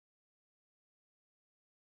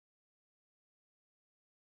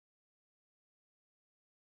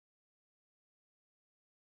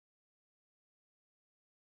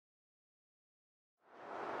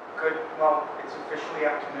Well, it's officially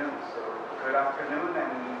afternoon, so good afternoon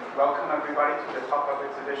and welcome everybody to the PopUp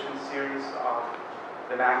exhibition series of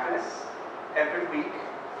the Magnes. Every week,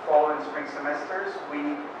 fall and spring semesters,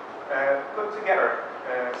 we put together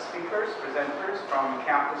speakers, presenters from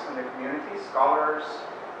campus and the community, scholars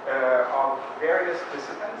of various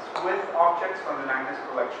disciplines with objects from the Magnes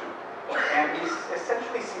Collection. And we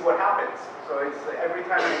essentially see what happens. So it's every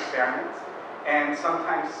time an experiment. And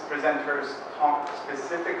sometimes presenters talk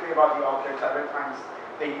specifically about the objects, other times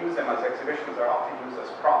they use them as exhibitions, are often used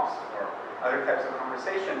as props or other types of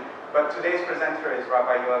conversation. But today's presenter is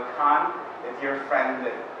Rabbi Yoel Kahn, a dear friend,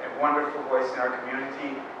 a wonderful voice in our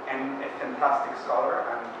community, and a fantastic scholar.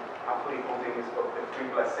 I'm happily holding his book, The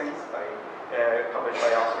Three Blessings, published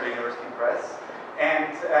by Oxford University Press.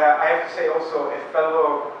 And I have to say also a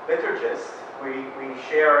fellow liturgist. We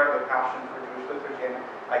share the passion for Jewish liturgy, and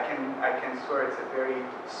I can swear it's a very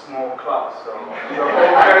small club, so we're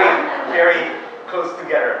all very, very close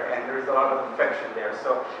together, and there's a lot of affection there.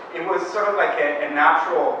 So it was sort of like a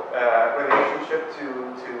natural relationship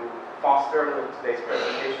to foster with today's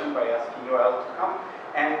presentation by asking Yoel to come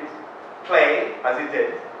and play, as he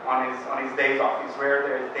did, on his days off. He's rare,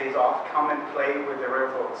 there his days off, come and play with the rare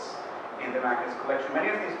books in the Magnes Collection. Many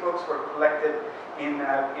of these books were collected in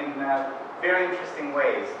very interesting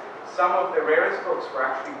ways. Some of the rarest books were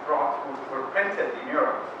actually were printed in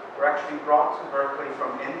Europe, were actually brought to Berkeley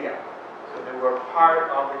from India. So they were part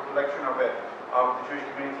of the collection of the Jewish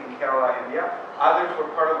community in Kerala, India. Others were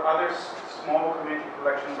part of other small community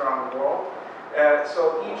collections around the world.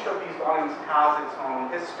 So each of these volumes has its own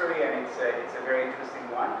history, and it's a very interesting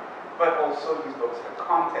one. But also these books have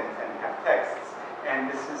content and have texts. And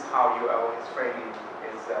this is how Yoel is framing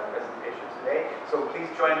his presentation today. So please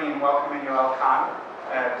join me in welcoming Yoel Kahn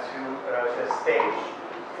to the stage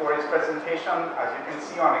for his presentation, as you can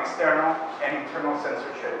see, on external and internal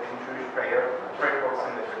censorship in Jewish prayer books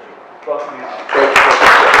and liturgy. Welcome, Yoel.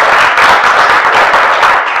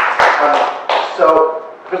 So,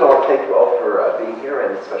 first of all, I want to thank you all for being here,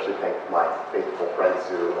 and especially thank my faithful friends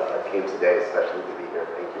who came today, especially to be here.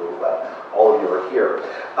 Thank you, all of you are here.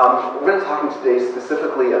 We're going to be talking today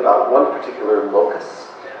specifically about one particular locus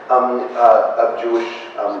of Jewish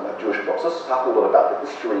books. Let's talk a little about the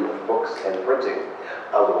history of books and printing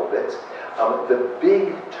a little bit. The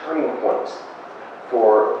big turning point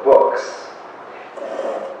for books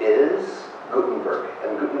is Gutenberg,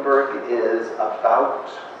 and Gutenberg is about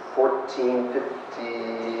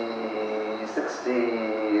 1450,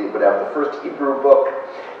 60, whatever. The first Hebrew book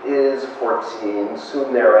is 14.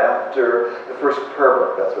 Soon thereafter, the first prayer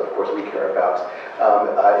book, that's what, of course, we care about,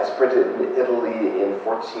 is printed in Italy in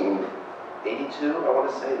 1482, I want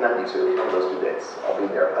to say, 92, one of those two dates. I'll be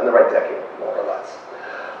there, in the right decade, more or less.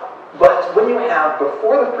 But when you have,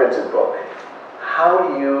 before the printed book, how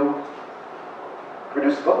do you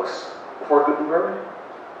produce books before Gutenberg?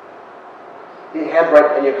 You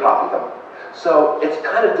handwrite and you copy them. So it's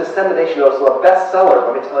kind of dissemination. So a bestseller,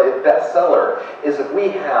 let me tell you, a bestseller is if we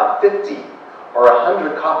have 50 or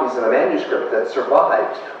 100 copies of a manuscript that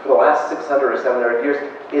survived for the last 600 or 700 years,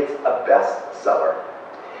 it's a bestseller.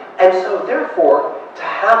 And so therefore, to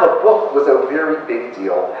have a book was a very big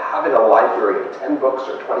deal. Having a library of 10 books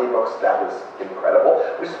or 20 books, that was incredible.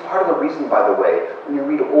 Which is part of the reason, by the way, when you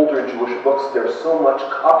read older Jewish books, there's so much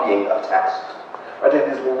copying of text. Right? They have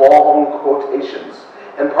these long quotations.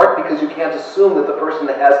 In part because you can't assume that the person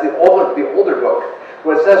that has the older book,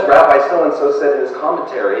 when it says Rabbi so-and-so said in his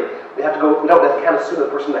commentary, we can't assume the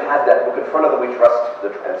person that had that book in front of them, we trust the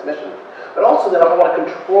transmission. But also that I want to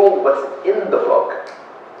control what's in the book.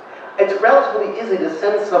 It's relatively easy to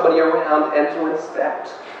send somebody around and to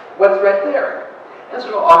inspect what's right there. And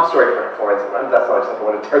so, I'm sorry, Florence, that's not I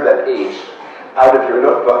want to tear that page out of your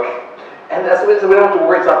notebook. And that's the reason we don't have to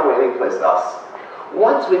worry, it's not going anyplace else.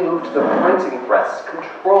 Once we move to the printing press,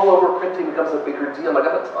 control over printing becomes a bigger deal. I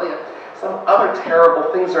got to tell you, some other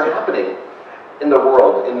terrible things are happening in the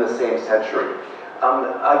world in the same century.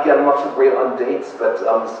 Again, I'm not so great on dates, but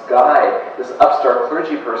this upstart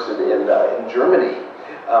clergy person in Germany,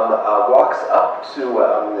 walks up to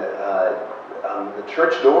the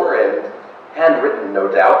church door and, handwritten no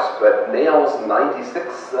doubt, but nails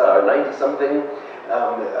 96, 90-something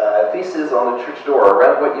theses on the church door.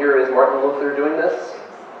 Around what year is Martin Luther doing this?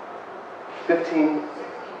 15,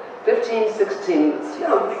 16.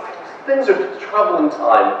 Things are troubling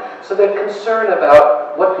time. So they're concerned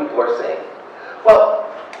about what people are saying. Well,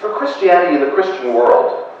 for Christianity in the Christian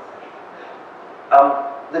world,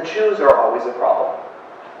 the Jews are always a problem.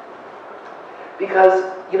 Because,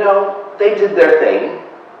 they did their thing,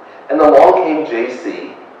 and along came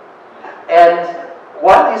JC, and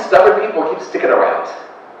why do these stubborn people keep sticking around?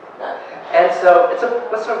 And so and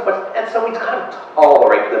so we kind of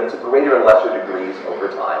tolerate them to greater and lesser degrees over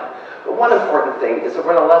time. But one important thing is that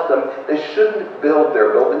we're going to let them, they shouldn't build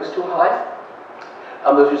their buildings too high.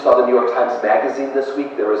 Those who saw the New York Times Magazine this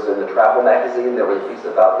week, there was in the travel magazine, there was a piece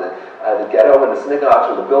about the ghetto and the synagogues,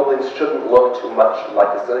 where the buildings shouldn't look too much like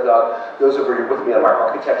the synagogue. Those of you who were with me on my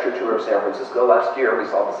architecture tour of San Francisco last year, we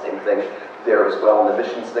saw the same thing there as well in the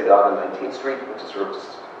Mission Synagogue on 19th Street, which is sort of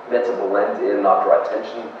just meant to blend in, not draw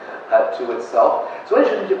attention to itself. So what you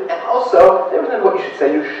shouldn't do, and also, there was what you should say,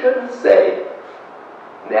 you shouldn't say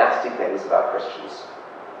nasty things about Christians.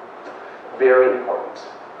 Very important.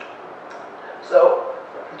 So,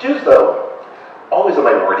 Jews, though, always a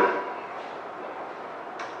minority,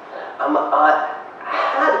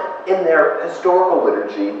 had in their historical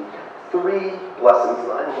liturgy 3 blessings,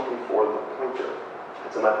 and I'm looking for the pointer.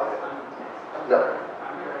 It's in my pocket. No.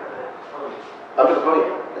 Under the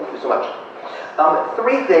podium. Thank you so much.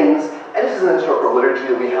 3 things, and this is an historical liturgy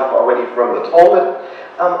that we have already from the Talmud,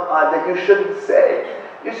 that you shouldn't say.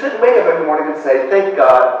 You shouldn't wake up every morning and say, thank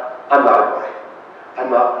God, I'm not a boy. I'm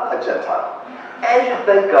not a Gentile. And you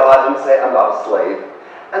thank God and say, I'm not a slave.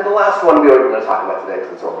 And the last one we are going to talk about today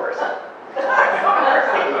because it's so embarrassing.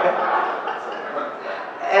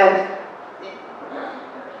 And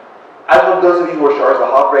I love those of you who are Shars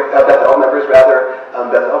Bethel members,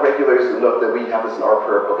 Bethel regulars, who know that we have this in our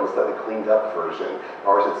prayer book instead of the cleaned up version.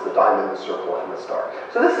 Ours, it's the diamond, the circle, and the star.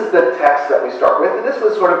 So this is the text that we start with, and this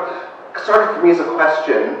was sort of started for me as a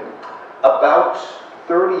question about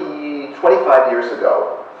 25 years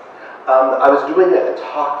ago. I was doing a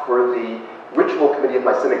talk for the ritual committee of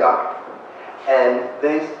my synagogue, and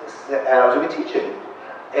I was doing a teaching,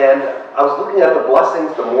 and I was looking at the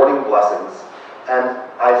blessings, the morning blessings, and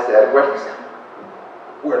I said, where do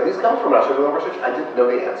these come from? And I started doing research. I didn't know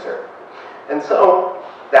the answer, and so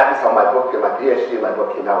that was how my book, my PhD, and my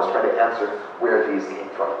book came out. I was trying to answer where these came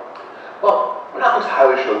from. Well, we're not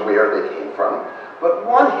entirely sure where they came from, but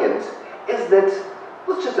one hint is that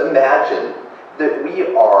let's just imagine that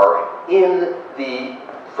we are in the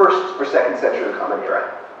 1st or 2nd century of the Common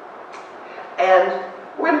Era. And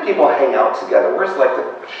where do people hang out together? Where's like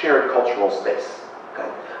the shared cultural space? Okay.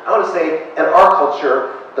 I want to say, in our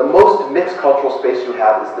culture, the most mixed cultural space you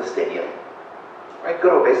have is the stadium. Right? Go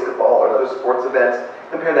to a basketball or another sports event,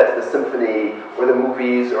 compare that to the symphony or the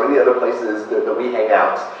movies or any other places that we hang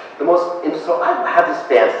out. So I have this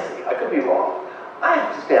fantasy, I could be wrong, I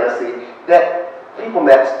have this fantasy that people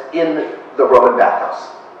met in the Roman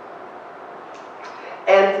bathhouse.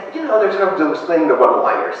 And, they're sort of explaining the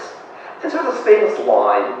one-liners. And sort of this famous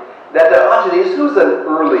line that Diogenes, who's an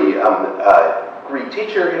early Greek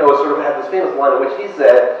teacher, sort of had this famous line in which he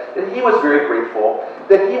said that he was very grateful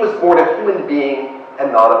that he was born a human being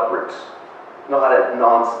and not a brute, not a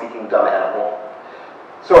non-speaking dumb animal.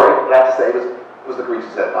 Sorry, what I have to say was the Greeks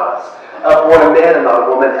who said it, not us. Born a man and not a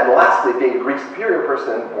woman, and lastly, being a Greek superior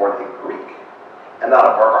person, born a Greek, and not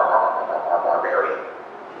a barbarian,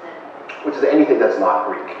 which is anything that's not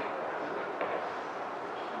Greek.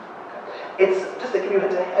 It's just to give you a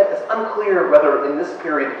hint ahead, it's unclear whether in this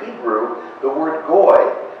period Hebrew, the word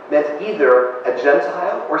goy meant either a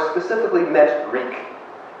Gentile or specifically meant Greek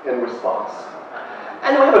in response.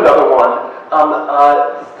 And then we have another one,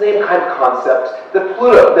 same kind of concept, that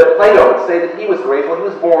Plato would say that he was grateful, he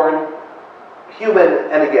was born human,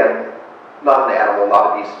 and again, not an animal,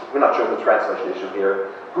 not a beast. We're not sure of the translation issue here.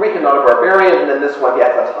 Greek and not a barbarian, and then this one, yeah,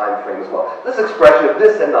 it's a time frame as well. This expression of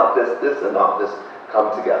this and not this and not this come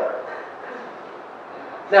together.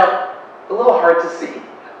 Now, a little hard to see,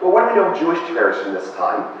 but what do we know of Jewish tradition this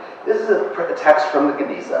time? This is a text from the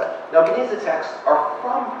Geniza. Now, Geniza texts are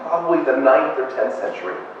from probably the 9th or 10th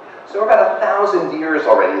century. So we're about 1,000 years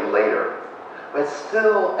already later. But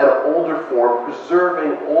still an older form,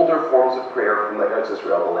 preserving older forms of prayer from the Eretz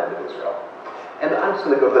Israel, the land of Israel. And I'm just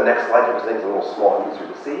going to go to the next slide because I think it's a little small and easier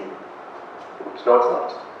to see. Oops, no, it's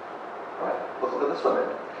not. All right, let's look at this one then.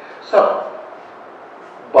 So,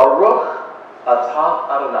 Baruch atah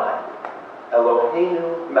Adonai,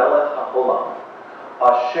 Eloheinu melech haolam,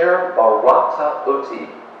 asher barakta oti,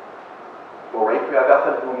 Borei Pri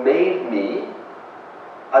Hagafen, who made me,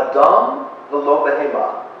 Adam v'lo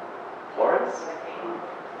behema. Florence?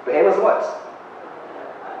 Behema is what?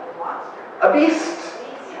 A beast.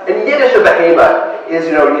 In Yiddish, a behema is,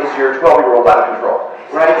 is your 12-year-old out of control,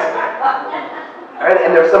 right? All right,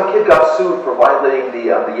 and there's some kid got sued for violating the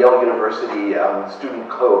Yale University student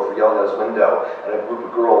code for yelling out his window, and a group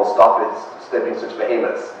of girls stopped it being such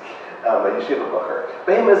behemoths. A yeshiva booker.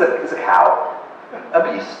 Behema is a cow, a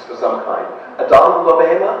beast of some kind. Adam lo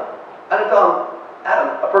behema, and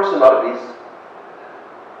Adam, a person, not a beast.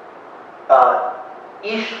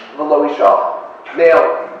 ish v'lo isha,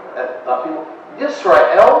 male and not female,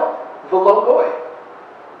 Yisrael v'lo goy,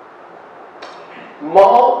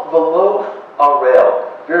 mal v'lo arel.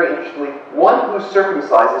 Very interestingly, one who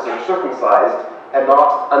circumcises or circumcised and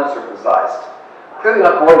not uncircumcised. Clearly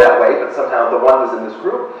not born that way, but somehow the one was in this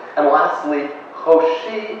group. And lastly,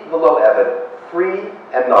 choshi v'lo eved, free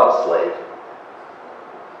and not a slave.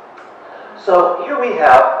 So here we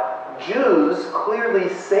have Jews clearly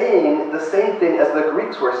saying the same thing as the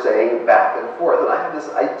Greeks were saying back and forth. And I have this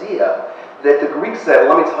idea that the Greeks said,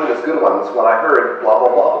 well, let me tell you this good one, this is what I heard, blah, blah,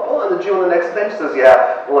 blah, blah, blah. And the Jew on the next bench says,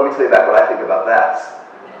 yeah, well, let me tell you back what I think about that.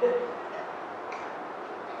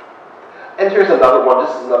 And here's another one,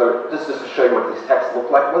 just to show you what these texts look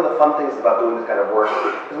like. One of the fun things about doing this kind of work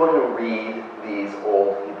is when you read these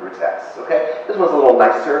old Hebrew texts, okay? This one's a little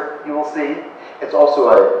nicer, you will see. It's also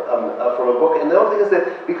from a book. And the other thing is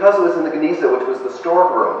that because it was in the Geniza, which was the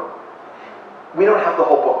storeroom, we don't have the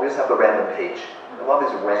whole book, we just have the random page. A lot of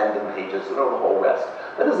these random pages, we don't have the whole rest.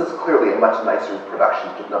 But this is clearly a much nicer production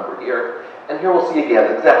number here. And here we'll see again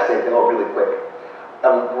the exact same thing, really quick.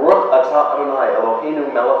 Baruch atah Adonai Eloheinu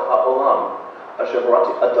melech haolam asher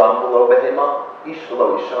barati adam v'lo behema ish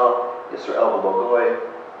v'lo isha Yisrael v'lo goy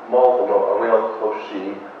mal v'lo arel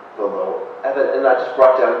koshi v'lo eved. And I just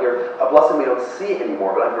brought down here a blessing we don't see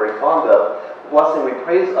anymore, but I'm very fond of. The blessing we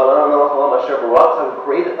praise Adonai melech haolam asher barati, who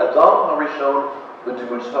created Adam harishon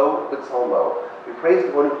v'dumuto v'tzalmo. We praise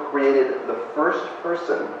the one who created the first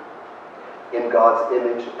person in God's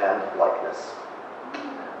image and likeness.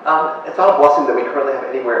 It's not a blessing that we currently have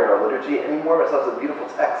anywhere in our liturgy anymore, but it's a beautiful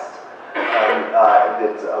text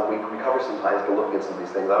that we cover sometimes by looking at some of these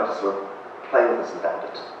things. I was just sort of playing with this and found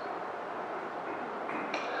it.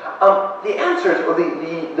 The answers, or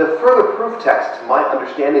the further proof text to my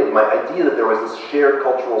understanding of my idea that there was this shared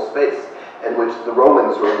cultural space in which the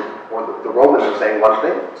Romans were saying one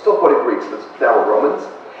thing, still quoting Greeks, but now we're Romans,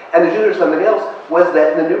 and the Jews are something else, was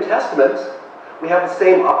that in the New Testament we have the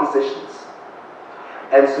same oppositions.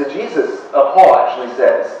 And so Jesus, Paul actually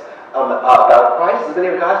says about Christ, as many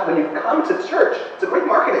of guys, when you come to church, it's a great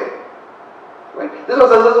marketing. Right? This one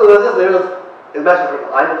says this, there's a message,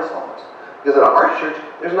 I know the Psalms. Because in our church,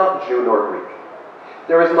 there's not Jew nor Greek.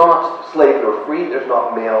 There is not slave nor free, there's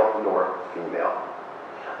not male nor female.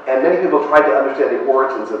 And many people tried to understand the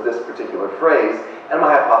origins of this particular phrase, and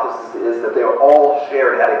my hypothesis is that they were all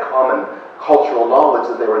shared, had a common cultural knowledge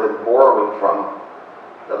that they were then borrowing from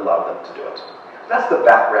that allowed them to do it. That's the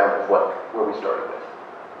background of where we started with.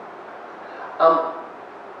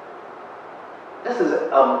 This is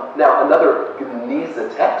now another Geniza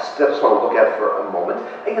text that I just want to look at for a moment.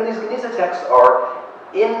 Again, these Geniza texts are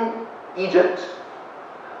in Egypt,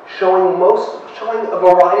 showing a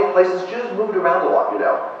variety of places. Jews moved around a lot, you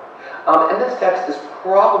know. And this text is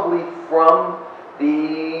probably from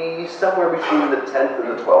somewhere between the 10th and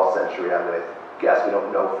the 12th century, I'm going to guess. We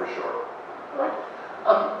don't know for sure. All right.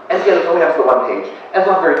 And again, it only has the one page, and it's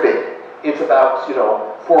not very big. It's about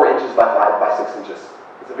 4 inches by 5 by 6 inches.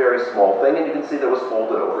 It's a very small thing, and you can see that it was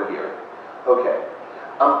folded over here. Okay.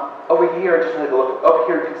 Over here, just want to look up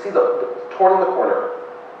here. You can see the torn in the corner,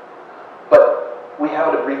 but we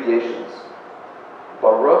have it abbreviations.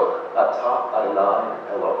 Baruch atah Adonai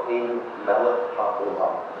Eloheinu melech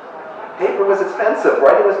haolam. Paper was expensive.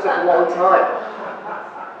 Writing took a long time.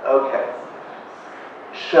 Okay.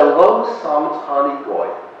 Shelo samtani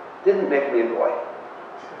goy, didn't make me a goy.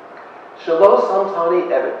 Shelo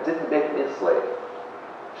samtani eved, didn't make me a slave.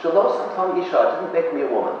 Shelo samtani isha, didn't make me a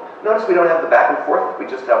woman. Notice we don't have the back and forth, we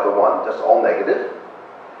just have the one, just all negative.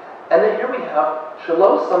 And then here we have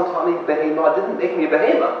Shelo samtani behema, didn't make me a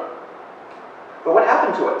behema. But what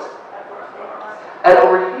happened to it? And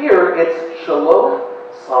over here it's Shelo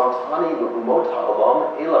Samtani Lu'umot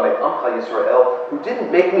Ha'olam Elamei Amcha Yisrael, who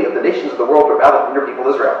didn't make me of the nations of the world, but rather from your people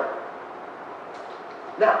Israel.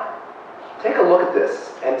 Now, take a look at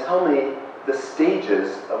this and tell me the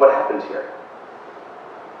stages of what happened here.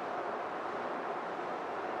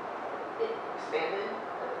 It expanded?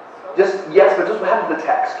 Yes, but just what happened to the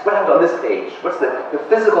text? What happened on this page? What's the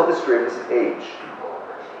physical history of this page?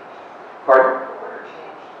 Pardon? Order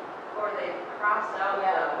changed. Or they crossed out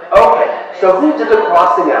the... Okay, so who did the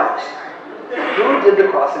crossing out? Who did the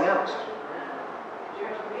crossing out?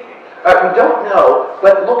 We don't know,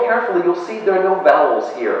 but look carefully. You'll see there are no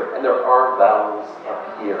vowels here, and there are vowels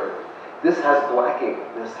up here. This has black ink.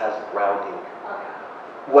 This has brown ink.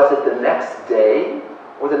 Was it the next day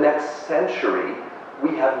or the next century?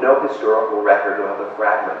 We have no historical record of the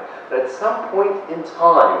fragment. But at some point in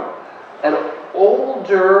time, an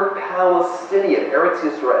older Palestinian, Eretz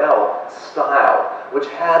Yisrael style, which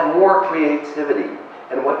had more creativity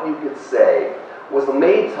and what you could say, was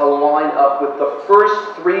made to line up with the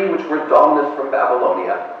first three which were dominant from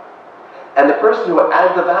Babylonia. And the person who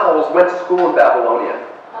added the vowels went to school in Babylonia.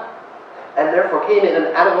 And therefore came in and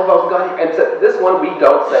added the vowels and said, this one we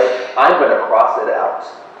don't say, I'm going to cross it out.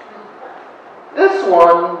 This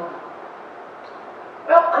one,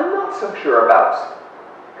 well, I'm not so sure about.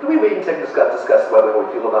 Can we wait and discuss whether we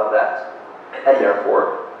feel about that? And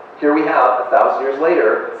therefore, here we have, 1,000 years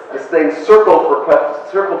later, this thing circled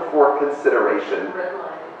for consideration,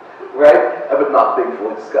 right? But not being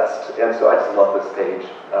fully discussed. And so I just love this page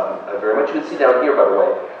very much. You can see down here, by the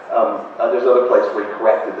way, there's another place where he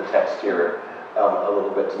corrected the text here a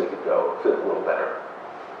little bit to make it fit a little better.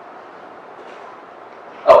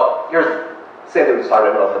 Oh, here's the same thing we just talked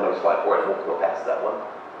about. Another slide for it. We'll go past that one.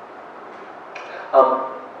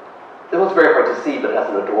 It looks very hard to see, but it has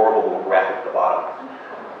an adorable little graphic at the bottom.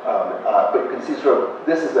 But you can see sort of,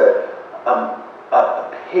 this is a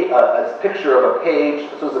picture of a page.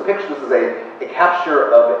 So this is a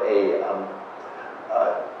capture of a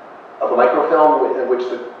microfilm in which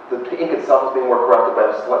the ink itself is being more corrupted by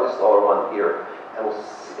a slightly smaller one here. And we'll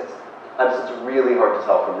see, it's really hard to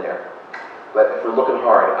tell from there. But if we're looking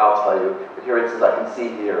hard, I'll tell you. But here it says, I can see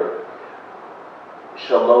here,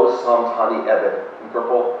 Shalo Samtani Ebed, in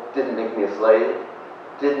purple, didn't make me a slave,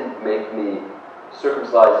 didn't make me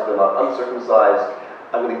circumcised, but not uncircumcised.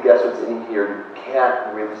 I'm going to guess what's in here. You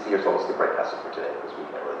can't really see here, so we'll skip right past it for today, because we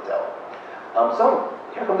can't really tell. So,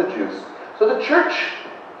 here come the Jews. So the church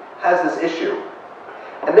has this issue.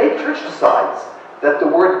 And the church decides that the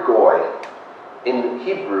word goy in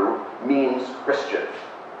Hebrew means Christian.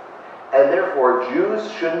 And therefore,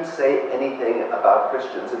 Jews shouldn't say anything about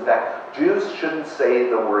Christians. In fact, Jews shouldn't say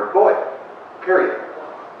the word goy, period.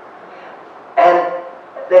 And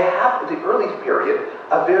they have, in the early period,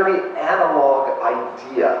 a very analog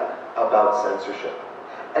idea about censorship.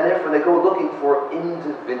 And therefore, they go looking for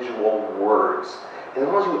individual words. And as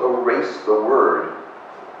long as you erase the word,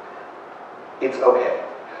 it's okay.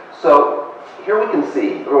 So, here we can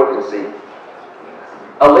see, everyone can see,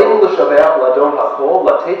 Aleinu l'shaveach l'adon hakol,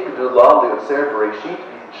 latet gedula liotzer bereshit,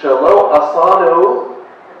 shelo asanu.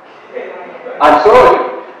 I'm sorry,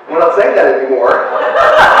 we're not saying that anymore.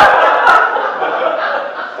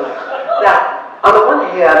 Now, on the one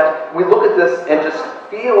hand, we look at this and just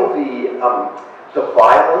feel the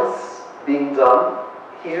violence being done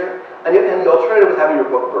here. On the other hand, the alternative is having your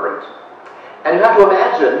book burned. And you have to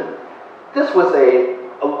imagine, this was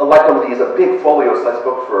like one of these, a big folio-sized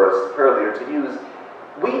book for a prayer leader to use.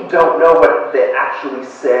 We don't know what they actually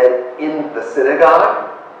said in the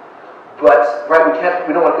synagogue, but right,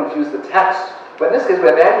 we don't want to confuse the text. But in this case, we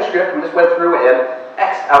have manuscript. We just went through and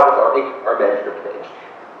X'd out with our manuscript page.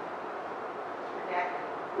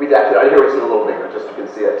 Redacted. I hear it's a little bigger, just so you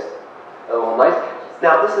can see it. A little nice.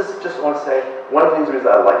 Now, this is just, I want to say, one of the things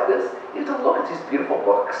that I like this is to look at these beautiful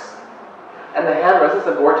books. And the handwriting, this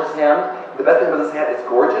is a gorgeous hand. The best thing about this hand, it's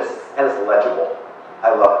gorgeous and it's legible.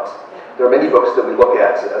 I love it. There are many books that we look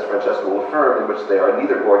at, as Francesca will affirm, in which they are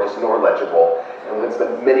neither gorgeous nor legible. And we've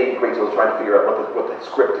spent many great deals trying to figure out what the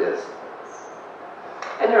script is.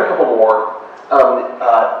 And there are a couple more.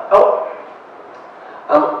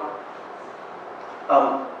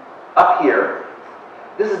 Up here,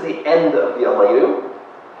 this is the end of the Aleinu.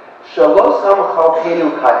 Shalo sam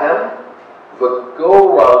chalkeinu kahem,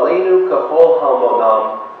 v'gora aleinu kahol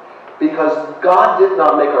hamonam. Because God did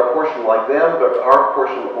not make our portion like them, but our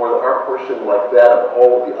portion like that of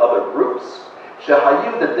all of the other groups.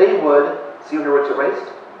 Shehayu, that they would, see where it's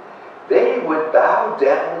erased? They would bow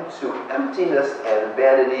down to emptiness and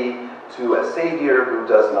vanity, to a Savior who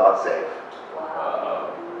does not save. Wow.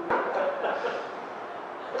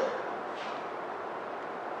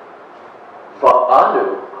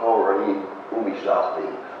 Va'anu korim umishlachti.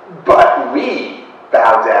 But we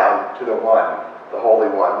bow down to the one, the Holy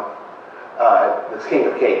One, the King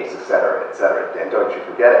of Kings, etc., etc., and don't you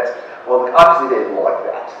forget it. Well, obviously they didn't like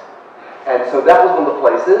that. And so that was one of the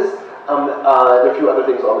places. There are a few other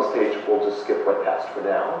things on this page we'll just skip right past for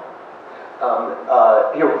now.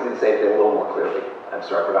 Here we can see the same thing a little more clearly. I'm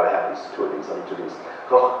sorry, I forgot I have two of these on each of these.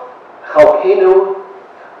 Chalkeinu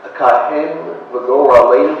kahem v'gora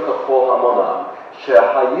aleinu kachol hamonam.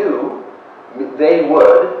 Shehayu, they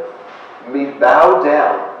would bow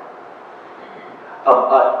down.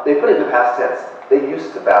 They put it in the past tense. They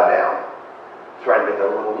used to bow down, trying to make it a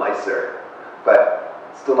little nicer,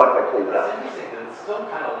 but still not quite clean enough. It's interesting that it's still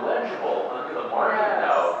kind of legible under the margin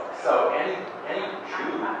now. So any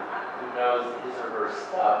Jew who knows his or her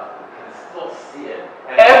stuff can still see it.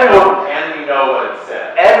 And we know what it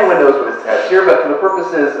says. Everyone knows what it says here, but for the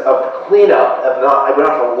purposes of cleanup, I would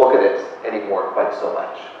not have to look at it anymore quite so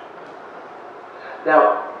much.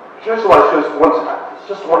 Now, here's what I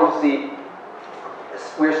just wanted to see.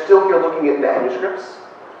 We're still here looking at manuscripts.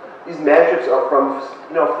 These manuscripts are from,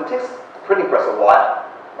 it takes printing press a while,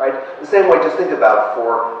 right? The same way, just think about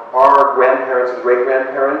for our grandparents and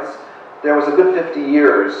great-grandparents, there was a good 50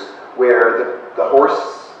 years where the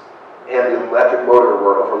horse and the electric motor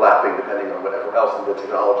were overlapping depending on whatever else, and the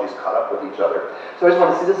technologies caught up with each other. So I just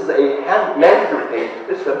want to see, this is a manuscript page.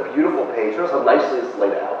 This is a beautiful page. Notice how nicely it's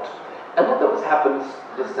laid out. And look at what happens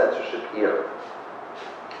to censorship here.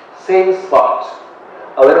 Same spot.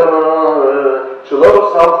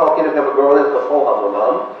 Shalom Sam talking of a girl in the full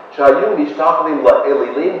Hamalam. Shayu Nishtachlim La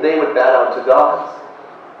Elilim, they would bow down to gods.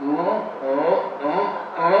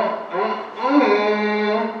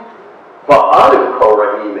 Va'anu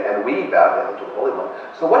Korahim, and we bow down to the Holy One.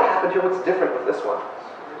 So what happened here? What's different with this one?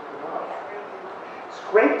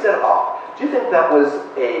 Scraped it off. Do you think that was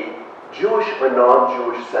a Jewish or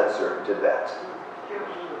non-Jewish censor who did that?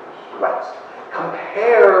 Jewish. Right.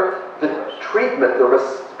 Compare the treatment, the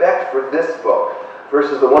respect for this book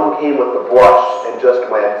versus the one who came with the brush and just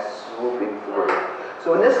went swooping through.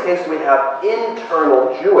 So in this case, we have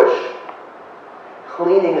internal Jewish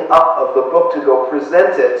cleaning up of the book to go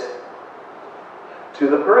present it to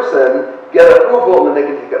the person, get approval, and then they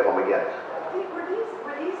can take it home again. Were these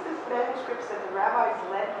manuscripts that the rabbis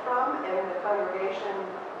led from and the congregation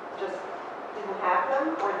just didn't have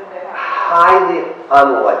them, or did they have them? Highly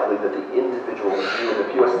unlikely that the individual Jew in the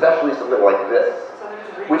pew, especially something like this,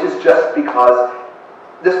 which is just because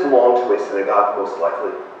this belonged to a synagogue, most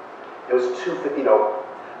likely. It was too, it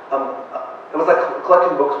was like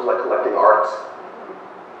collecting books was like collecting art.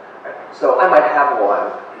 So I might have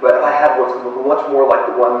one, but if I had one, it's going to look much more like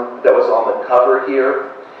the one that was on the cover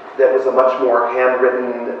here, that was a much more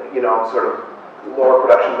handwritten, sort of lower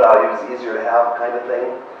production values, easier to have kind of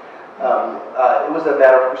thing. It was a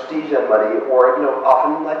matter of prestige and money, or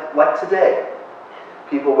often like today,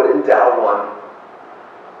 people would endow one.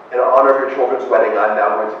 In honor of your children's wedding, I'm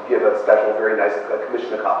now going to give a special, very nice,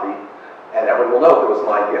 commission a copy, and everyone will know it was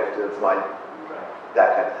my gift, and it's mine,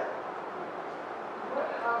 that kind of thing.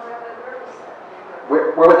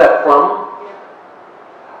 Where was that from?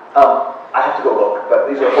 I have to go look, but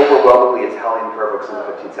these are overwhelmingly Italian prayer books in the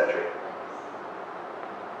 15th century.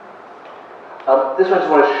 This one I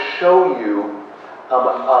just want to show you.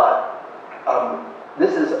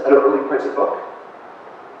 This is an early printed book.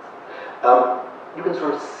 You can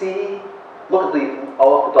sort of see, look at the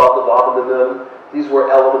Aleph, the Dot, the Vav, and the Nun. These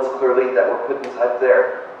were elements clearly that were put inside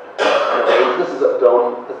there. This is a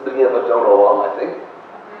Don, this is the beginning of a Don Olam, I think.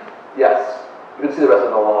 Yes. You can see the rest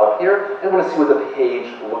of the Olam up here. And I want to see what the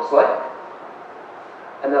page looks like.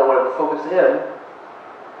 And then I want to focus in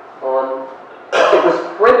on, it was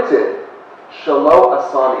printed, Shalo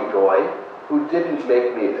Asani Goy, who didn't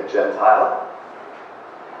make me a Gentile.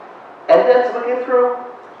 And then someone came through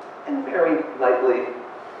and very lightly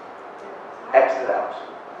exit out.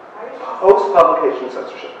 Post-publication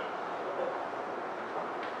censorship.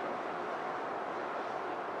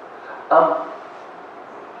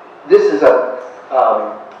 This is a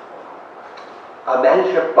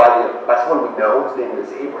manuscript by someone we know. His name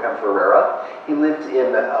is Abraham Ferreira. He lived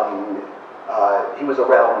in, he was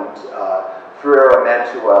around Ferreira,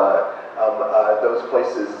 Mantua, those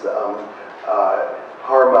places,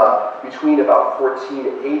 Parma, between about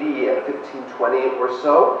 1480 and 1520 or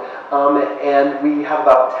so. And we have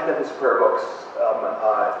about 10 of his prayer books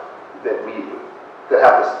that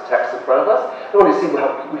have this text in front of us. And when you see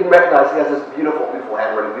how we can recognize he has this beautiful, beautiful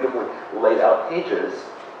handwriting, beautifully laid out pages.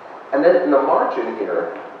 And then in the margin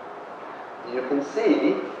here, you can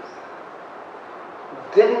see,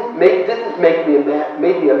 made me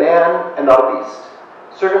a man and not a beast.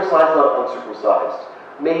 Circumcised, not uncircumcised.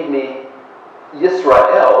 Made me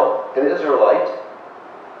Yisrael, an Israelite,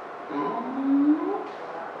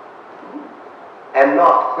 and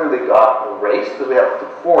not clearly got a race, because we have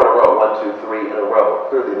 4 in a row, 1, 2, 3 in a row.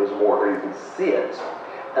 Clearly there's more here, you can see it.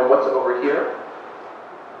 And what's over here?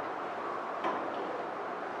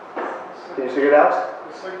 Can you figure it out?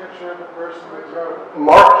 The signature of the person that wrote it.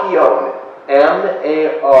 Markion,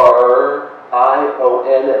 M-A-R-I-O-N,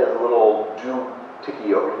 and a little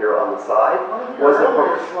doohickey over here on the side. One of your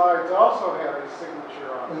earlier slides also had a signature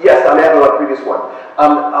on it. Yes, I'm adding on the previous one.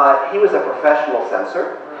 He was a professional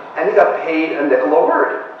censor, and he got paid a nickel a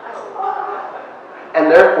word.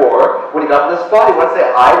 And therefore, when he got to this spot, he wanted to say,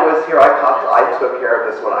 I was here, I took care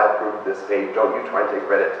of this one, I approved this page, don't you try and take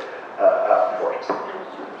credit for it.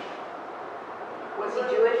 Was he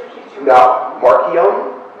Jewish? No, Markion.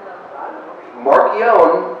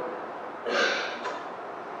 Markion.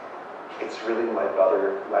 It's really my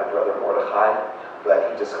brother Mordechai.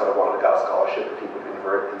 but he just kind of wanted to get a scholarship if he would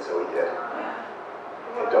convert, and so he did.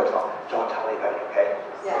 Okay, don't tell anybody, okay?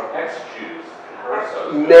 Yeah. Ex-Jews,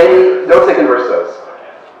 conversos. Many, don't say conversos.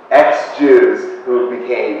 Ex-Jews who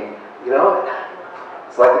became,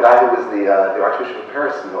 it's like the guy who was the Archbishop of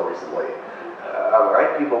Paris until recently.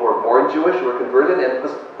 Right? People who were born Jewish, who were converted, and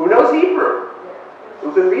who knows Hebrew?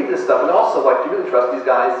 Who can read this stuff? And also, do you really trust these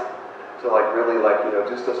guys to really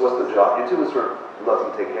do stuff? So what's the job you do is sort of let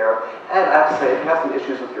them take care of. And I have to say, if you have some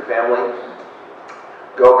issues with your family,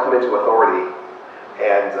 come into authority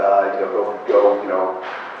and go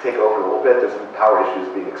take over a little bit. There's some power issues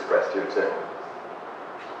being expressed here too.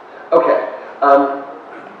 Okay,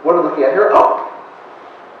 what are we looking at here? Oh,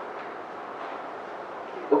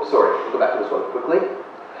 oops, sorry. We'll go back to this one quickly.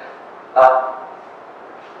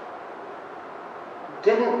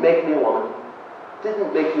 Didn't make me a woman.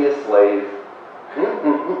 Didn't make me a slave.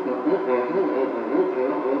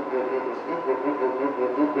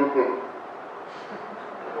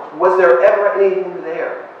 Was there ever anything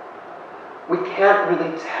there? We can't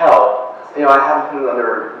really tell. I haven't put it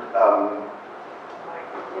under,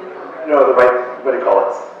 the right, what do you call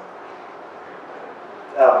it?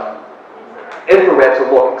 Infrared to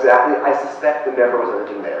look exactly. I suspect there never was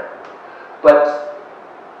anything there. But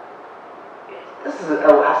this is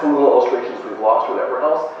some little illustrations we've lost or whatever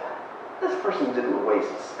else. This person didn't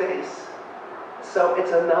waste space. So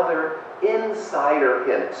it's another insider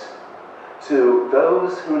hint to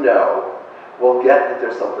those who know will get that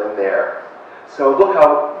there's something there. So look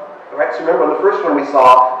how, right, so remember on the first one we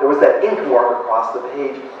saw, there was that ink mark across the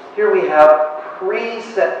page. Here we have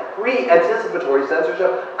pre-anticipatory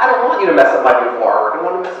censorship. I don't want you to mess up my beautiful artwork. I don't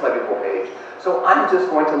want to mess up my beautiful page. So I'm just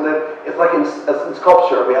going to live, it's like in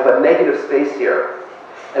sculpture, we have a negative space here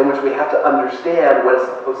in which we have to understand what is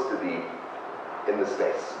supposed to be in the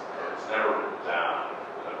space. It's never written down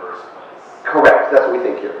in the first place. Correct, that's what we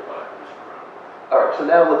think here. All right, so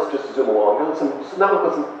now let's just zoom along. Now we'll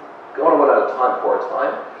put some, I want to run out of time before our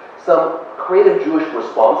time. Some creative Jewish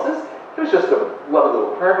responses. Here's just a lovely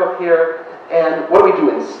little prayer book here. And what do we do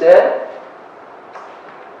instead?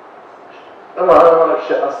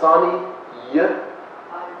 She'asani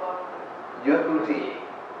Yehudi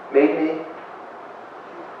made me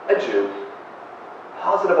a Jew.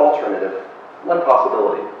 Positive alternative. One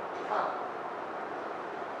possibility.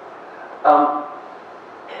 I'm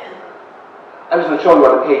just going to show you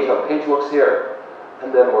on the page how the page looks here,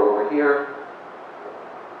 and then we're over here.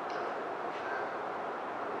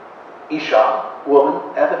 Isha,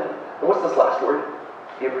 woman, Evan. And what's this last word?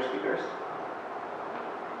 Hebrew speakers.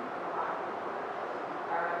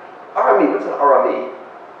 Arami. What's an Arami?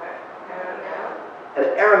 An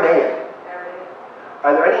Aramaean.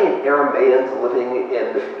 Are there any Aramaeans living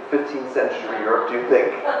in 15th century Europe, do you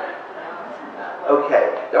think? Okay.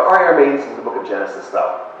 There are Aramaeans in the book of Genesis,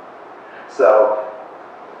 though. So,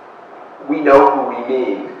 we know who we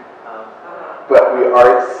mean, but we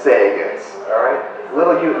aren't saying it, all right?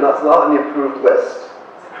 Little U, that's not on the approved list.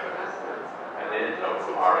 And they didn't know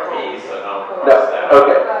from RME, so No,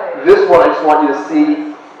 okay. This one I just want you to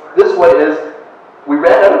see. This one is, we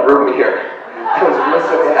ran out of room here. It was really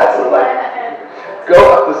so we had to go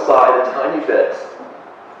up the side a tiny bit.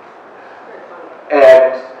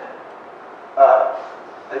 And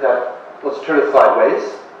let's turn it sideways.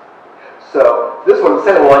 So this one, the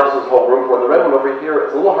second line, just this whole room for. The red one over here,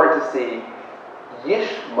 it's a little hard to see.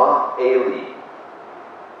 Yishmaeli.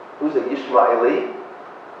 Who's a Yishmaeli?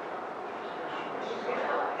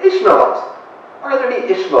 Ishmaelite. Are there any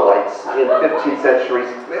Ishmaelites in 15th century?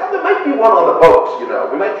 Well, there might be one on the boat,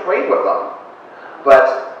 we might trade with them.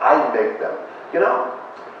 But I'd make them.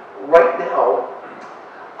 Right now,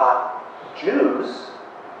 Jews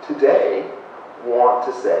today want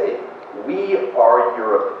to say, we are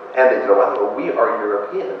Europe, and they don't want to go, we are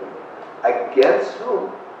European. Against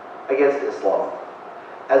whom? Against Islam.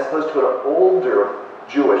 As opposed to an older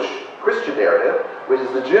Jewish Christian narrative, which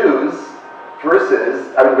is the Jews with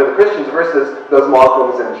the Christians versus those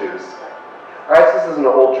Muslims and Jews. All right, so this is an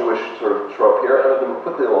old Jewish sort of trope here. I'm going to move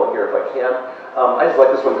quickly along here if I can. I just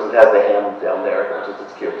like this one because it has the hand down there.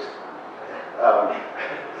 It's cute.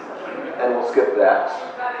 And we'll skip that. Is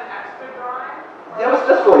that an extra drawing? Yeah, it was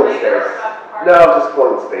just filling the space. No, just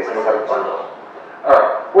filling the space. We're having fun. All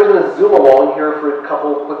right, we're going to zoom along here for a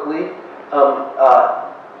couple quickly.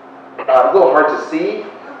 A little hard to see,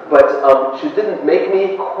 but she didn't make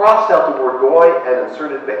me, crossed out the word goy and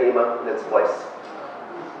inserted behemoth in its place.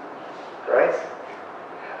 All right?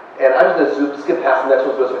 And I'm just going to skip past the next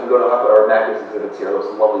one so we can go to our Magnes exhibits here. There's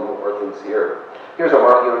some lovely more things here. Here's our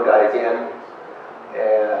marking guy again.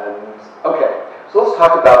 And, okay, so let's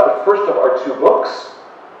talk about the first of our two books.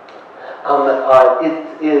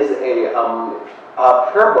 It is a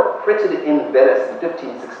prayer book printed in Venice in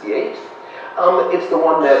 1568. It's the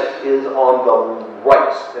one that is on the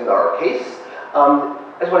right in our case.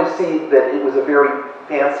 I just want to see that it was a very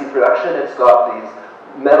fancy production. It's got these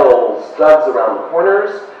metal studs around the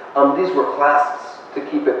corners. These were clasps to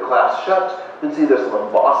keep it clasped shut. You can see there's some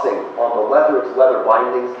embossing on the leather. It's leather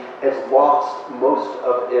bindings. It's lost most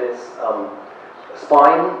of its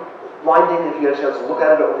spine winding. If you get a chance to look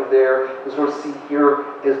at it over there, you sort of see here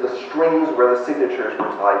is the strings where the signatures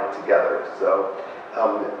were tied together. So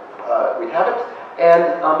we have it.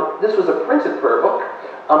 And this was a printed prayer book,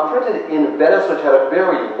 printed in Venice, which had a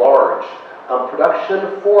very large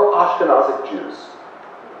production for Ashkenazic Jews.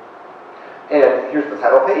 And here's the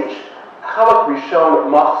title page. Halach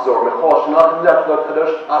Rishon Machzor Mechol Shana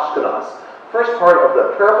Kadosh Ashkenaz. First part of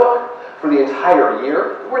the prayer book for the entire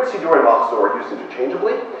year. The word Siddur and Machzor are used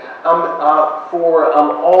interchangeably for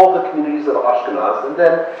all the communities of Ashkenaz. And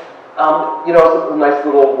then, it's a nice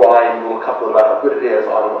little rhyme, little couplet about how good it is,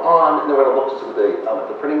 on. And then we're going to look at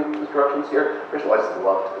the printing instructions here. First of all, I just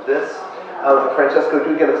loved this. Francesco, do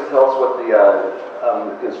you get to tell us what the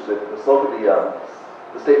slogan,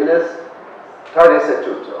 the statement is? Tarde se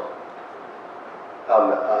tutto.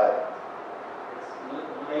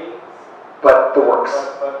 But the works.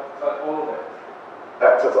 But all of it.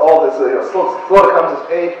 So it's all this, slow to come to this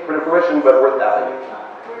page, pretty fruition, but worth having.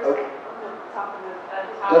 Okay.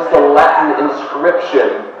 Just the Latin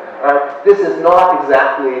inscription. Right? This is not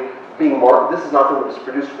exactly being marked. This is not something that was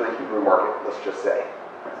produced for the Hebrew market, let's just say.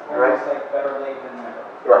 Right? It's like better late than never.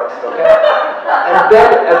 Right, okay. And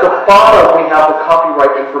then at the bottom we have the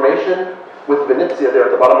copyright information with Venezia there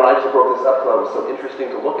at the bottom, and I just broke this up because it was so interesting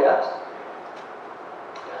to look at.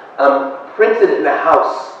 Printed in the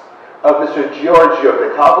house of Mr. Giorgio de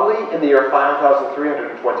Cavalli in the year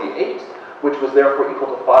 5328, which was therefore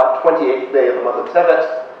equal to 28th day of the month of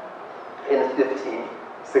Tevet in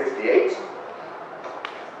 1568.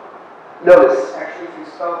 Notice. Actually, if you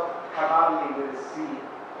spell Cavalli with a C,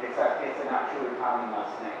 it's an actual Italian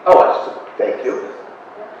last name. Oh, thank you.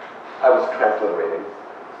 I was transliterating.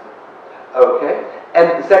 Okay,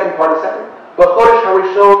 and the second part is second. B'chodesh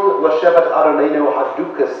harishon l'shevet Adonenu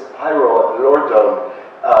hadukas pyro lordon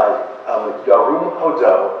yarum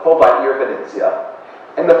hodo ho ba'ir Venezia.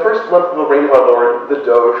 And the first month of the reign of our Lord, the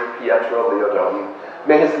Doge Pietro Leodon,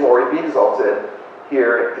 may his glory be exalted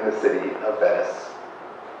here in the city of Venice.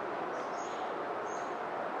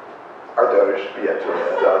 Our Doge Pietro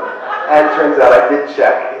Leodon. And it turns out I did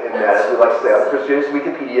check in that, as we like to say on Christian's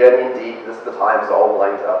Wikipedia, and indeed the times all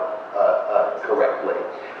lined up correctly.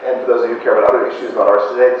 And for those of you who care about other issues, not ours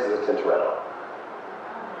today, this is a Tintoretto.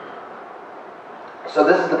 So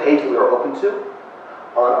this is the page that we are open to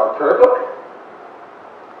on our prayer book.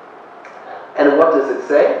 And what does it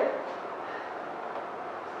say?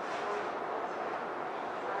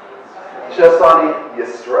 Shasani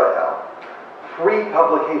Yisrael.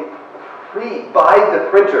 By the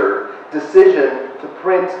printer, decision to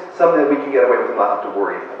print something that we can get away with and not have to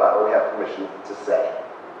worry about, or we have permission to say.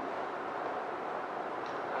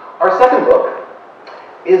 Our second book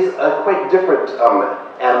is a quite different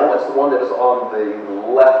animal. It's the one that is on the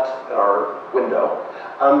left in our window.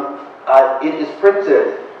 It is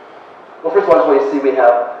printed. Well, first of all, I just want you to see we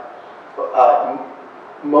have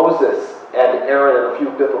Moses and Aaron and a few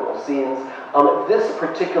biblical scenes. This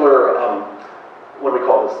particular, what do we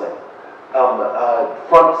call this thing?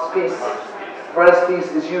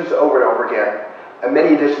 Frontispiece is used over and over again in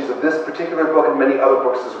many editions of this particular book and many other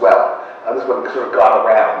books as well. This one sort of got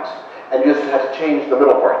around, and you just had to change the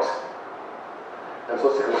middle part. And so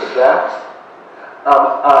let's take a look at that.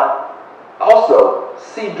 Also,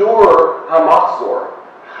 Siddur HaMachzor,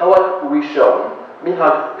 Halak Rishon,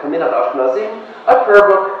 Minhag Kaminat Ashkenazim, a prayer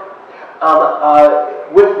book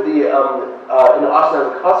with the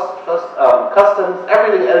Ashkenazi customs,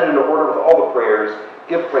 everything edited in order with all the prayers.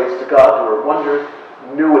 Give praise to God who are wonders,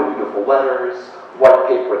 new and beautiful letters, white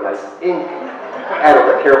paper and nice ink, and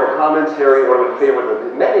with a careful commentary, one of my favorite of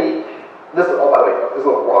the many. This, oh, by the way, there's a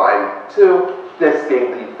little rhyme too. This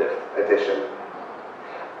being the 5th edition.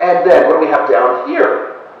 And then what do we have down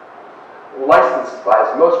here? Licensed by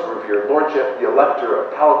His Most Revered Lordship, the Elector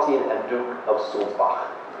of Palatine and Duke of Sulzbach.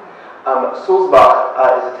 Sulzbach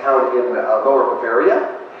is a town in Lower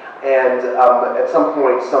Bavaria, and at some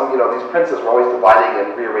point, these princes were always dividing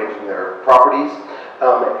and rearranging their properties,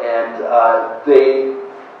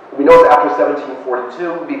 we know it's after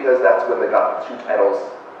 1742 because that's when the two titles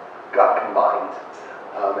got combined,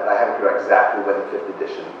 and I haven't figured out exactly when the 5th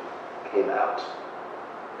edition came out.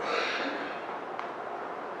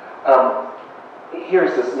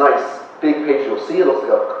 Here's this nice big page you'll see, it looks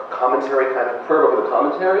like a commentary kind of prayer book with a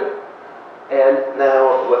commentary. And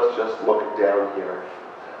now let's just look down here.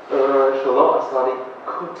 Shalom Asani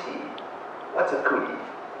Kuti. What's a kuti?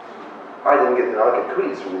 I don't get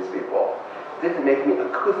kutis from these people. It didn't make me a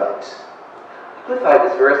Kuthite.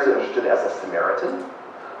 Kuthite is very often understood as a Samaritan,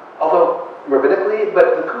 although rabbinically,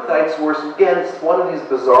 but the Kuthites were against one of these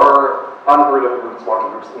bizarre, unheard of groups,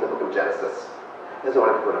 marginal groups in the book of Genesis. As no one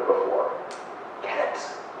had heard of before. Get it?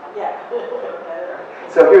 Yeah.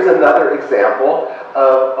 So here's another example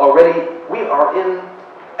of already, we are in,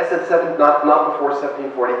 I said not before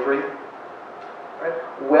 1743, right?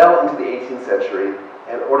 Well into the 18th century.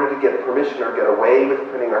 In order to get permission or get away with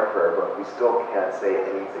printing our prayer book, we still can't say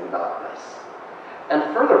anything not nice.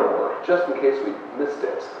 And furthermore, just in case we missed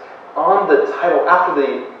it, on the title, after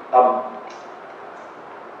the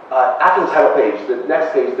title page, the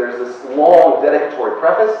next page, there's this long dedicatory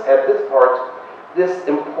preface. At this part, this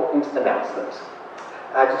important announcement.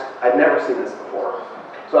 I've never seen this before,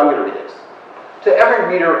 so I'm going to read it. To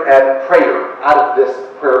every reader and prayer out of this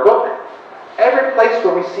prayer book, every place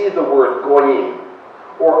where we see the word goyim,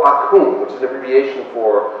 or akum, which is an abbreviation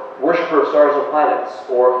for worshiper of stars and planets,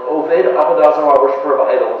 or oved avodah zarah, worshiper of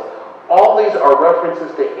idols, all these are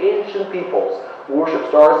references to ancient peoples who worship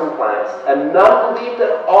stars and planets, and none believed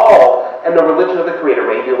at all in the religion of the Creator,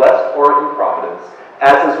 maybe less or in providence,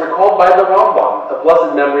 as is recalled by the Rambam, of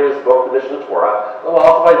blessed memory in his book, the Mishnah Torah, The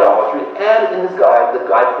Laws of Idolatry, and in his guide, the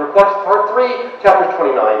Guide to Reflection, Part 3, chapters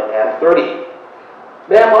 29 and 30.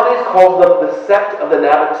 Maimonides calls them the sect of the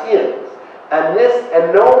Nabateans, and this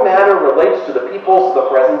in no manner relates to the peoples of the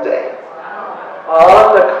present day.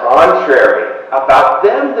 On the contrary, about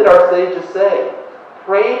them did our sages say,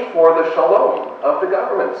 pray for the shalom of the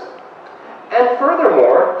government. And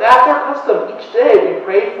furthermore, that's our custom. Each day we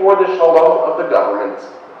pray for the shalom of the government.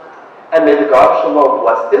 And may the God of shalom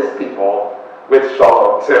bless his people with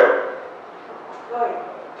shalom too.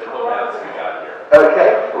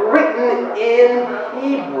 Okay, written in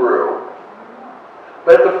Hebrew,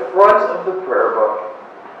 but at the front of the prayer book,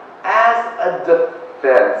 as a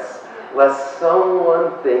defense, lest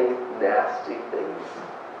someone think nasty things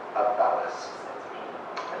about us.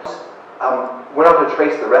 We're not going to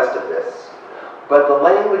trace the rest of this, but the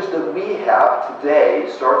language that we have today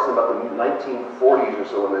starts in about the 1940s or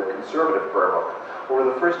so in the conservative prayer book, where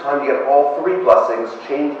for the first time you get all three blessings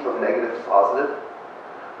changed from negative to positive,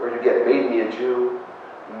 where you get made me a Jew,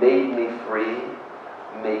 made me free,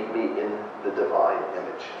 made me in the divine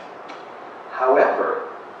image. However,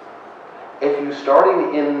 if you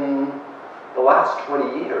starting in the last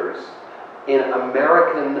 20 years, in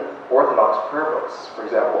American Orthodox prayer books, for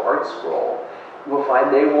example, Art Scroll, you will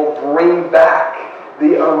find they will bring back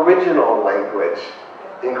the original language,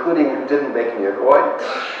 including didn't make me a goy,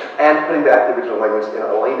 and putting back the original language in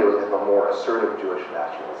Elena with a more assertive Jewish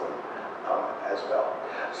nationalism as well.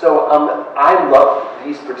 So I love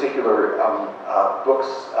these particular books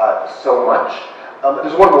so much.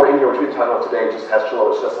 There's one more in here which we didn't talk about today, just has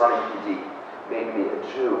Shalom Shasani PD, made me a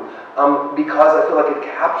Jew, because I feel like it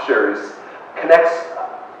connects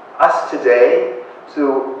us today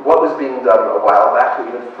to what was being done a while back, to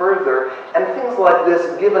even further, and things like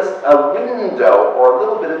this give us a window or a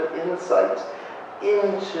little bit of insight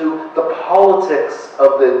into the politics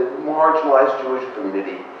of the marginalized Jewish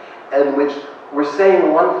community, in which we're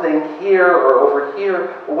saying one thing here or over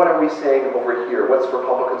here, but what are we saying over here? What's for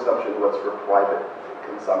public consumption? What's for private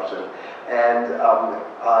consumption? And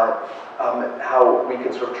how we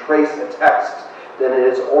can sort of trace a text that in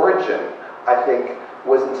its origin, I think,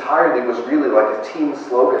 was really like a team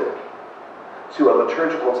slogan to a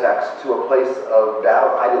liturgical text, to a place of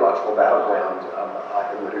ideological battleground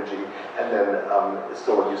in liturgy, and then is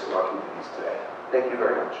still in use in our communities today. Thank you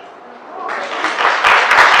very much.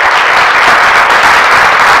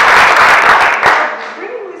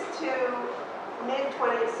 Bringing this to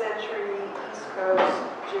mid-20th century East Coast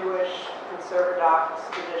Jewish conservadox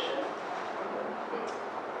tradition,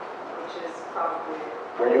 which is probably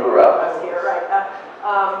where you grew up. Us here, right?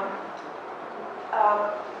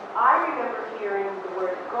 I remember hearing the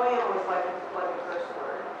word goyim was like a curse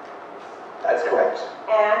word. That's correct.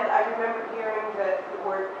 And I remember hearing that the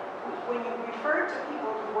word, when you referred to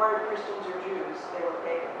people who weren't Christians or Jews, they were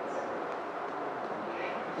pagans.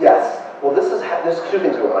 Yes. Well, there's two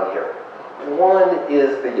things going on here. One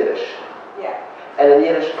is the Yiddish. Yeah. And in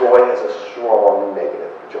Yiddish, goy has a strong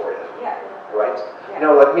negative pejorative. Yeah. Right? Yeah.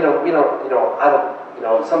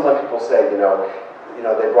 Sometimes people say, they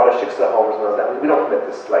brought a shiksa home or something like that. We don't permit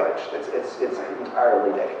this language. It's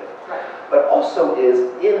entirely negative. Right. But also is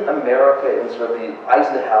in America, in sort of the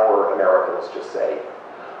Eisenhower America, let's just say,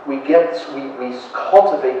 we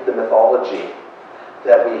cultivate the mythology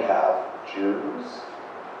that we have Jews,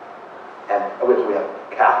 and we have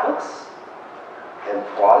Catholics, and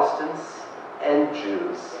Protestants, and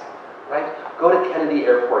Jews, right? Go to Kennedy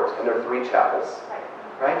Airport, and there are 3 chapels,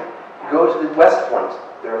 right? Go to the West Point,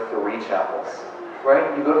 there are 3 chapels,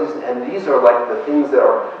 right? You go to these, and these are like the things that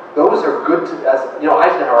are, those are good to, as, you know,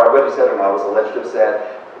 Eisenhower, what he said, and I was alleged to have said,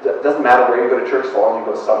 it doesn't matter where you go to church as long as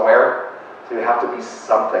you go somewhere, so you have to be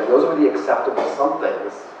something. Those are the acceptable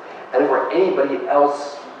somethings. And if anybody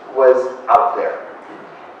else was out there.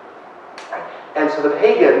 Right? And so the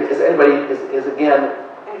pagan is anybody, is again,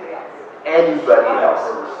 anybody else.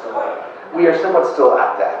 We are somewhat still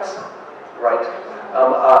at that, right?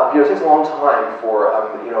 It takes a long time for,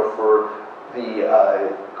 for the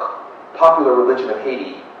popular religion of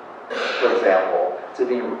Haiti, for example, to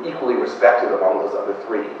be equally respected among those other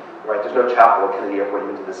 3, right? There's no chapel at Kennedy Airport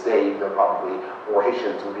even to this day, even though probably more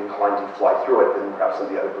Haitians would be inclined to fly through it than perhaps some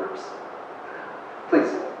of the other groups. Please.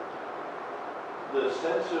 The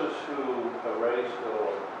censors who erased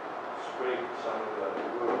or scraped some of the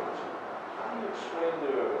words, how do you explain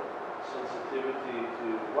their sensitivity to,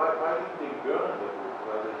 why did they burn the book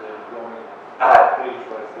rather than going page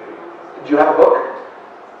by page? Do you have a book?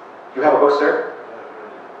 You have a book, sir?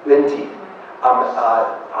 Indeed.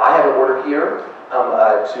 I have an order here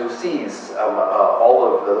to seize all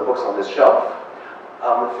of the books on this shelf.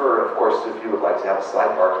 Of course, if you would like to have a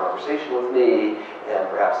sidebar conversation with me and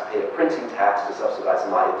perhaps pay a printing tax to subsidize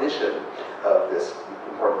my edition of this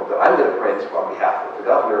important book that I'm going to print on behalf of the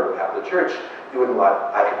governor, on behalf of the church, I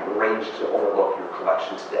can arrange to overlook your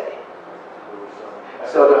collection today.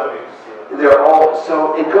 So they're all.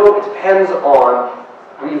 So it depends on.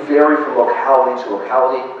 We vary from locality to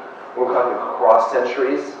locality. We're talking across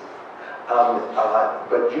centuries,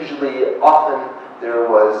 but usually, often there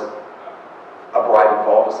was a bribe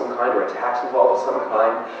involved of some kind or a tax involved of some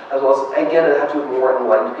kind, as well as, again, it had to do with more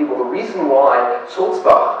enlightened people. The reason why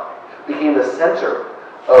Sulzbach became the center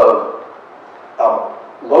of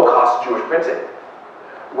low-cost Jewish printing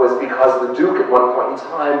was because the Duke at one point in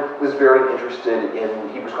time was very interested in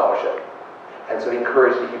Hebrew scholarship. And so he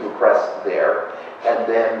encouraged the Hebrew press there. And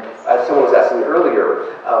then, as someone was asking me earlier,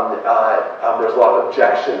 there's a lot of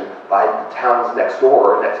objection by the towns next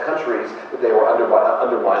door, next countries, that they were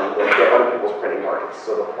undermining the other people's printing markets.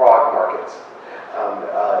 So the Prague market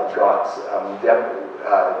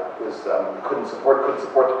couldn't support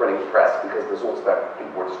the printing press because the Sulzbach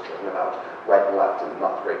people were just churning them out right and left and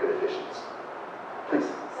not very good editions. Please.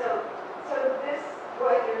 So this,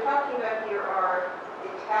 what you're talking about here are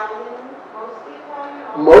Italian, mostly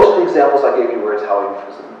Italian? Most of the examples I gave you were Italian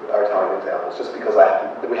examples, just because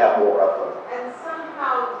we have more of them. And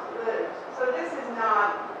somehow, so this is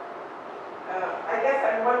not, I guess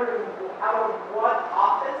I'm wondering, out of what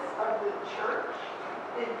office of the church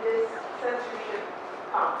did this censorship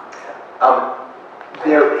come?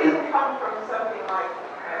 It didn't come from something like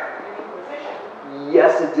an Inquisition.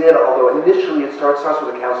 Yes, it did, although initially it starts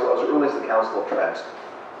with the Council, as early as the Council of Trent.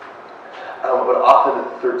 But often at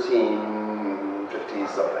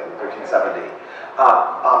 1350-something, 1370.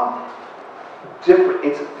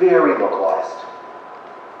 It's very localized.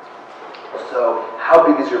 So, how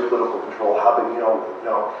big is your political control? How big,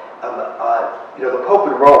 the Pope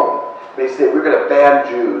in Rome may say we're going to ban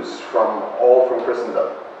Jews from Christendom,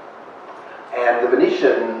 and the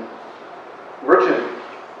Venetian merchant,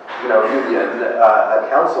 union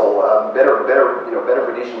council, better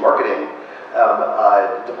Venetian marketing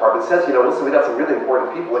department says, listen, we got some really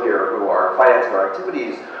important people here who are financing our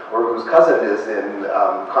activities, or whose cousin is in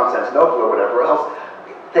Constantinople or whatever else.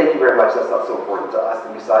 Thank you very much. That's not so important to us.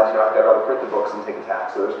 And besides, I'd rather print the books and take a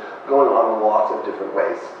tax. So there's going on in lots of different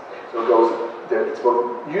ways. So it goes there. It's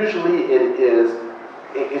both. Usually, it's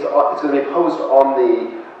going to be imposed on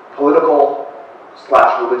the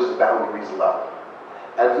political/religious boundaries level,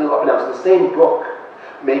 and it's up and down. So the same book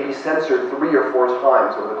may be censored 3 or 4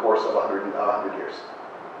 times over the course of 100 years.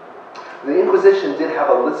 The Inquisition did have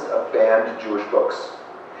a list of banned Jewish books,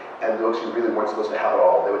 and those who really weren't supposed to have it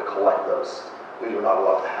all, they would collect those. We were not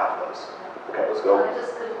allowed to have those. Okay, let's go. I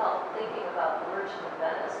just couldn't help thinking about the Merchant of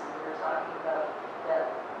Venice when we were talking about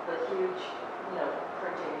the huge,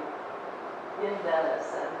 printing in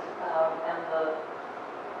Venice and the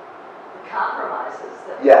compromises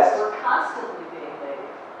that were constantly being made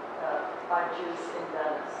by Jews in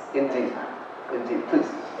Venice. Indeed, please.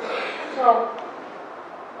 So,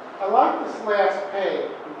 I like this last page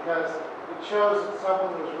because it shows that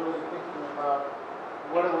someone was really thinking about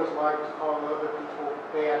what it was like to call other people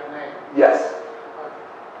bad names. Yes.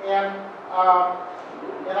 And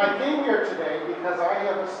I came here today because I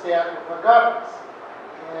have a stack of Agaves.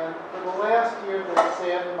 And for the last year, they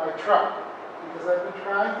sat in my truck because I've been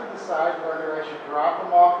trying to decide whether I should drop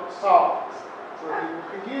them off at Solom's so people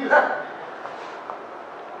could use them.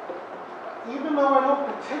 Even though I don't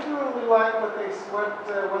particularly like what they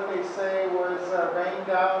say was rained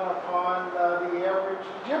down upon the average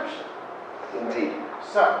Egyptian. Indeed.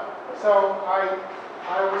 So I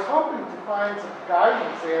was hoping to find some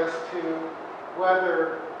guidance as to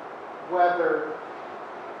whether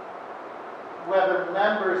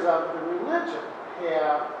members of the religion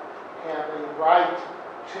have a right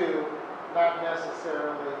to not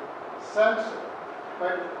necessarily censor,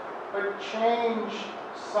 but change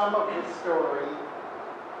some of the story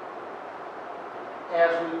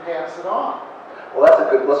as we pass it on. Well, that's a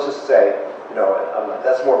good, let's just say,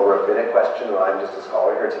 that's more of a rabbinic question, and I'm just a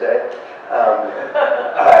scholar here today.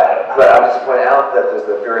 But I'll just point out that there's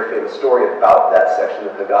the very famous story about that section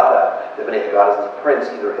of Haggadah, the Bnei Haggadah is prints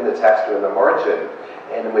either in the text or in the margin,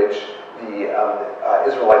 in which the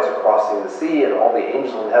Israelites are crossing the sea, and all the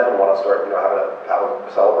angels in heaven want to start, have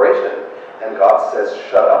a celebration. And God says,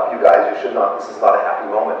 "Shut up, you guys! You should not. This is not a happy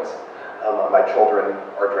moment. My children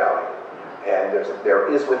are drowning." And there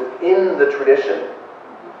is within the tradition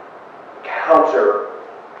counter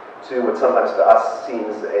to what sometimes to us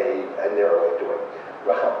seems a narrow way of doing.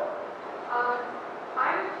 Rahel.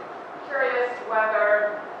 I'm curious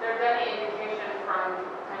whether there's any indication from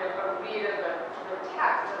kind of a read of the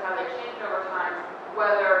text and how they changed over time,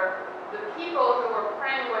 whether the people who were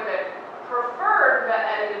praying with it preferred the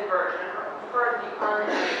edited version or preferred the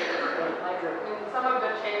unedited version. Like, some of the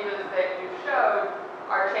changes that you showed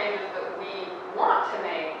are changes that we want to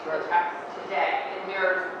make to the text today. It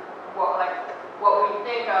mirrors what we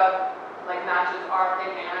think of, like, not just our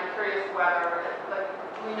thinking. I'm curious whether,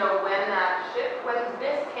 we know when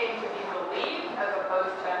this came to be believed as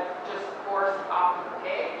opposed to just forced off of the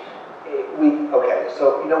page.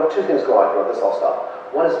 So, two things go on here. This I'll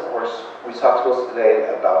stop. One is, of course, we talked most today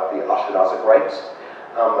about the Ashkenazic rites,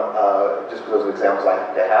 just because of examples I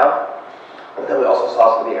happen to have. And then we also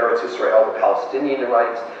saw some of the Eretz Israel, the Palestinian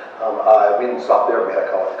rites. We didn't stop there. We had a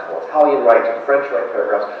couple Italian rite and French rite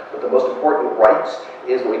paragraphs. But the most important rite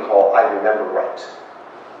is what we call I remember rite.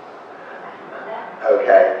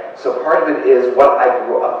 Okay, so part of it is what I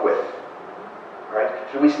grew up with. Right?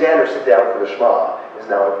 Should we stand or sit down for the Shema? Is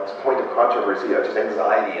now a point of controversy, just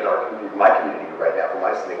anxiety in our community, my community right now, for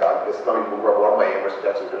my synagogue, because some people grew up one way and we're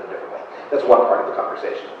suggesting doing it a different way. That's one part of the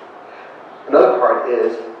conversation. Another part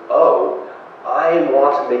is, I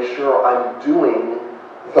want to make sure I'm doing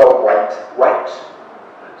the right.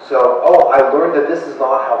 So, I learned that this is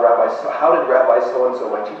not how did Rabbi so-and-so,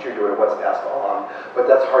 my teacher, do it, what's passed on? But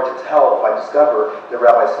that's hard to tell if I discover that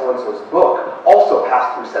Rabbi so-and-so's book also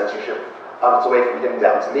passed through censorship on its way from him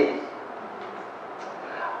down to me.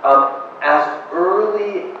 As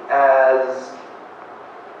early as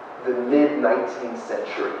the mid-19th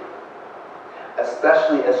century,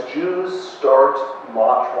 especially as Jews start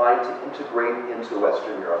trying to integrate into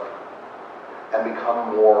Western Europe and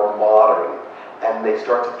become more modern, and they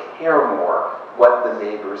start to care more what the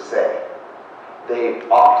neighbors say, they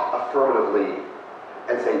opt affirmatively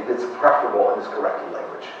and say it's preferable and is corrected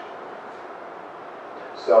language.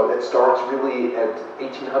 So it starts really at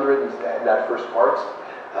 1800 in that first part.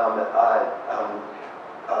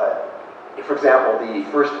 For example,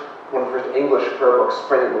 one of the first English prayer books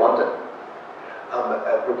printed in London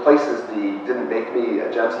replaces the "didn't make me a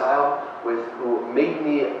Gentile" with "who made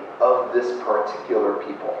me of this particular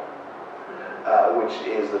people," which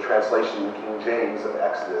is the translation in King James of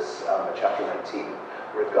Exodus chapter 19,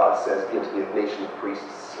 where God says, "Be unto me a nation of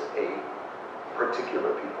priests, a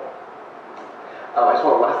particular people." Last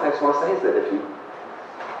thing I just want to say is that if you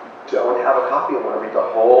don't have a copy and want to read the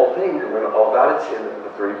whole thing, and learn all about it in the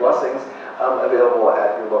 30 blessings, available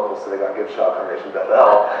at your local synagogue gift shop, Congregation Beth,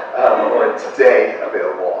 or today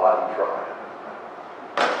available on PopUp.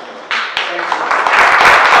 Thank you.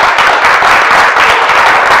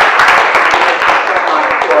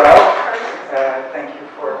 Thank you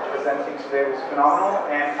for presenting today. It was phenomenal.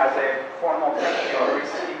 And as a formal thank you, you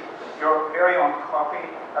received your very own copy.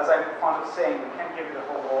 As I'm fond of saying, we can't give you the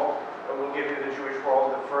whole wall, but we'll give you the Jewish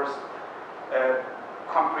World, the first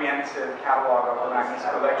comprehensive catalog of the Magnes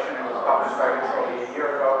Collection. It was published by Berkeley a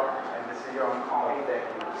year ago, and this is your own copy.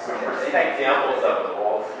 Thank you. Examples of the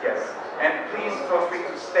walls. Yes. And please feel free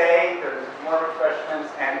to stay. There's more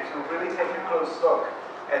refreshments, and to really take a close look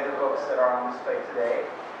at the books that are on display today.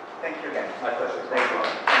 Thank you again. My pleasure. Thank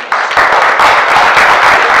you.